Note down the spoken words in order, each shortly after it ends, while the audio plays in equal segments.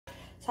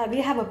So we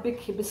have a big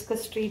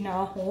hibiscus tree in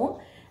our home,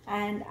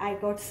 and I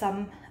got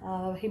some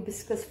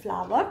hibiscus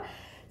flower.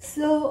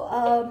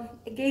 So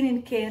again,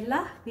 in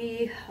Kerala,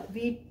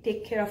 we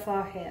take care of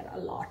our hair a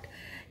lot.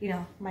 You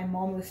know, my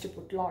mom used to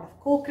put a lot of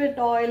coconut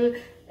oil.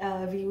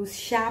 We use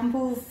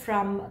shampoo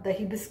from the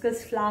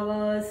hibiscus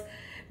flowers.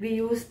 We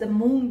use the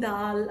moong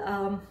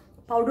dal,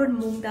 powdered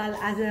moong dal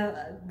as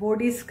a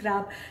body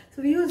scrub.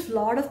 So we use a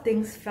lot of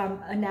things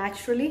from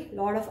naturally, a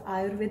lot of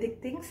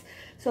Ayurvedic things.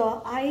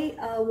 So I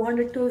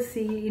wanted to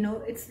see, you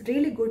know, it's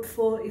really good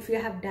for if you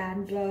have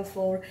dandruff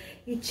or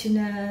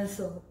itchiness,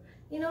 or,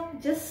 you know,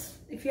 just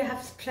if you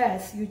have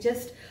stress, you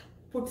just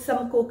put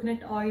some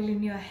coconut oil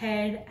in your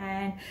head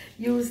and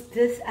use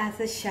this as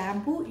a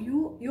shampoo.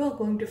 You are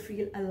going to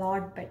feel a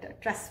lot better,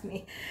 trust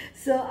me.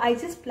 So I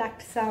just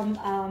plucked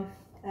some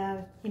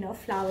you know,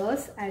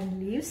 flowers and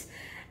leaves,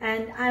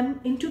 and I'm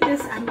into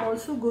this. I'm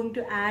also going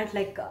to add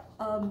like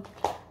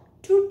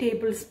 2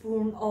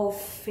 tablespoons of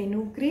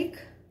fenugreek.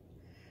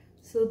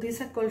 So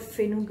these are called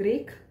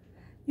fenugreek.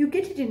 You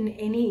get it in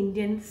any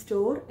Indian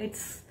store.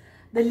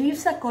 The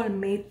leaves are called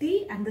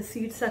methi and the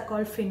seeds are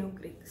called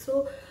fenugreek.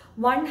 So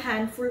 1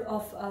 handful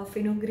of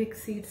fenugreek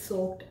seeds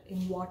soaked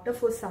in water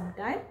for some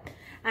time,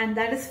 and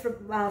that is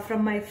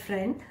from my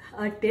friend,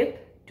 a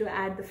tip to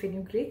add the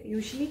fenugreek.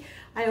 Usually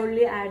I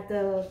only add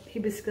the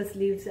hibiscus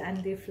leaves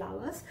and the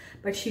flowers,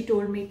 but she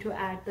told me to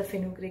add the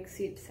fenugreek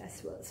seeds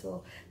as well.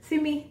 So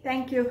Simi,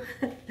 thank you.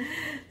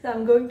 So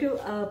I'm going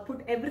to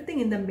put everything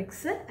in the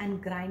mixer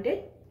and grind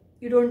it.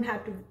 You don't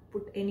have to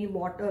put any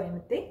water or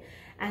anything.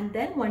 And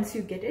then once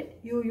you get it,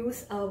 you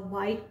use a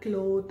white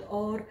cloth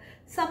or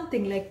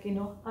something like, you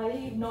know,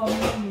 I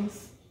normally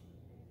use,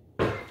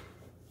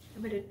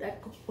 where did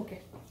that go?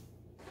 Okay.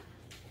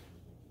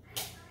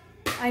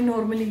 I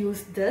normally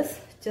use this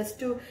just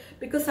to,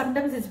 because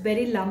sometimes it's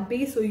very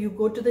lumpy, so you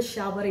go to the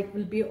shower, it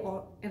will be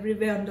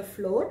everywhere on the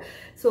floor.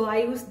 So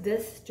I use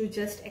this to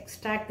just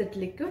extract that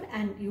liquid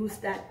and use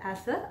that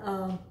as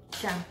a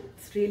shampoo.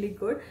 It's really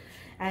good,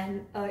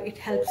 and it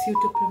helps you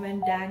to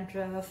prevent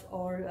dandruff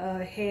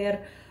or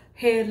hair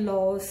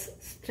loss,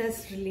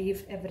 stress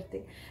relief,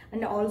 everything.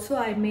 And also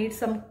I made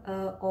some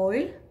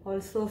oil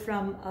also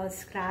from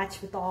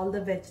scratch with all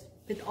the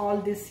with all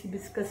these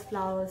hibiscus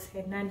flowers,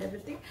 henna and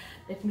everything.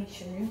 Let me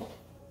show you.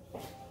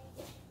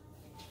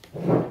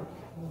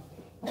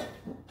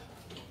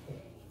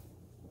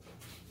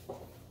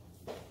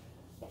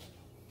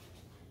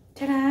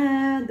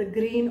 Ta-da! The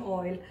green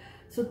oil.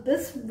 So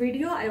this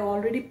video I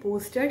already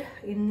posted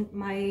in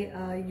my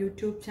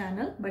YouTube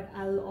channel, but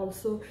I'll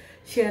also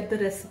share the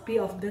recipe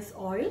of this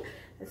oil.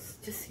 It's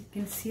just, you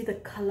can see the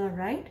color,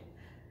 right?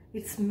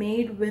 It's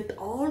made with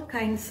all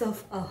kinds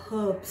of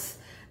herbs,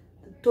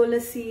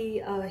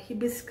 tulasi,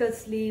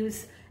 hibiscus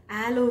leaves,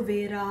 aloe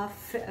vera,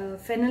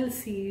 fennel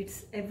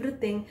seeds,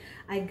 everything.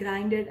 I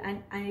grinded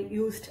and I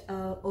used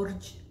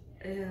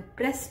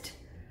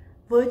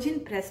virgin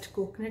pressed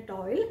coconut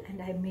oil,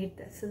 and I made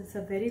this. So it's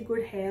a very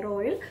good hair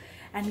oil,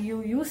 and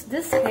you use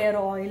this hair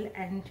oil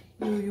and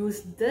you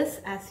use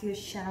this as your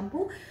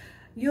shampoo.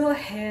 Your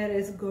hair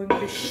is going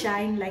to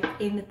shine like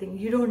anything.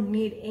 You don't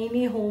need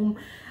any home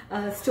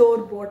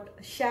store-bought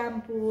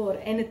shampoo or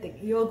anything.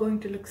 You're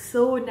going to look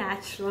so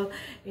natural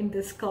in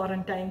this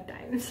quarantine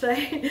times,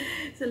 right?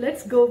 So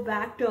let's go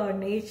back to our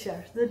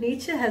nature. The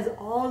nature has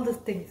all the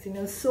things, you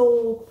know,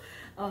 soap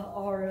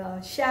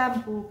or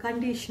shampoo,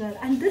 conditioner,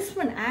 and this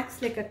one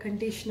acts like a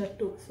conditioner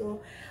too.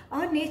 So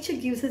our nature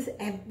gives us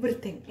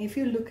everything. If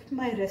you look at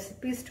my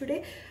recipes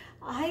today,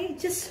 I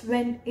just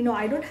went, you know,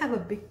 I don't have a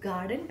big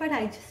garden, but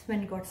I just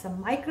went and got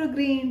some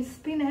microgreens,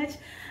 spinach,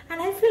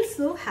 and I feel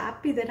so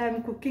happy that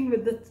I'm cooking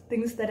with the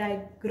things that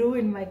I grew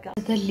in my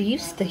garden. The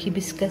leaves, the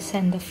hibiscus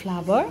and the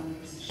flower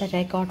that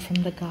I got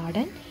from the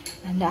garden,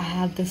 and I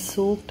have the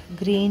soaked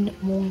green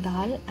moong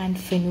dal and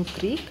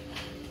fenugreek,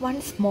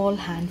 1 small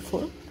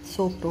handful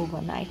soaked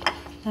overnight.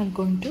 I'm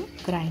going to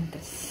grind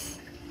this.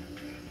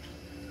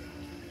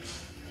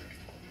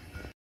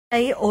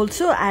 I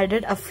also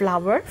added a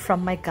flower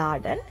from my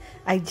garden.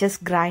 I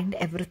just grind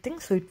everything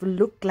so it will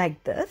look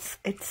like this.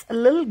 It's a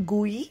little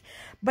gooey,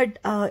 but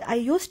I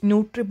used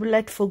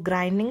NutriBullet for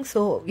grinding,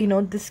 so you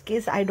know, this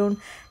case I don't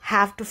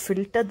have to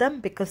filter them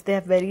because they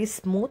are very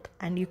smooth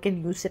and you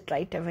can use it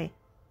right away.